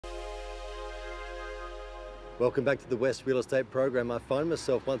Welcome back to the West Real Estate Program. I find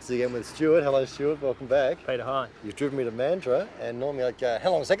myself once again with Stuart. Hello Stuart, welcome back. Peter, hi. You've driven me to Mandurah and normally I'd go, how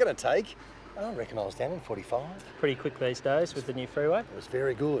long is that going to take? I reckon I was down in 45. Pretty quick these days with the new freeway. It was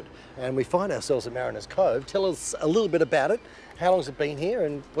very good. And we find ourselves at Mariners Cove. Tell us a little bit about it. How long has it been here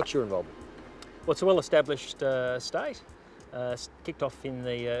and what's your involvement? Well, it's a well-established estate. Kicked off in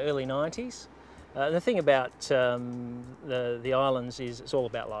the early 90s. The thing about the islands is it's all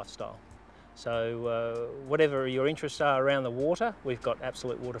about lifestyle. So whatever your interests are around the water, we've got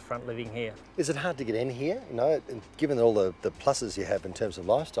absolute waterfront living here. Is it hard to get in here? You know, and given all the pluses you have in terms of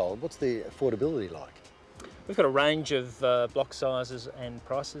lifestyle, what's the affordability like? We've got a range of block sizes and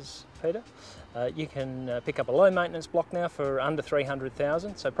prices, Peter. You can pick up a low maintenance block now for under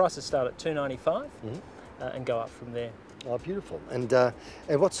 300,000. So prices start at 295 and go up from there. Oh, beautiful. And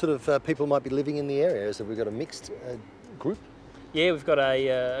what sort of people might be living in the area? Have we got a mixed group? Yeah, we've got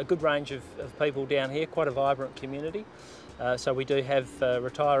a good range of people down here, quite a vibrant community. So we do have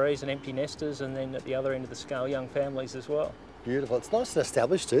retirees and empty nesters, and then at the other end of the scale, young families as well. Beautiful. It's nice and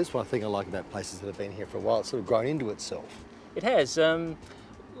established too. It's one thing I like about places that have been here for a while. It's sort of grown into itself. It has.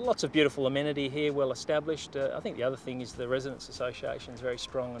 Lots of beautiful amenity here, well established. I think the other thing is the Residents Association is very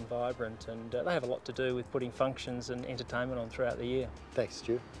strong and vibrant, and they have a lot to do with putting functions and entertainment on throughout the year. Thanks,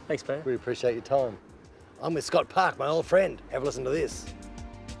 Stu. Thanks, Peter. We appreciate your time. I'm with Scott Park, my old friend. Have a listen to this.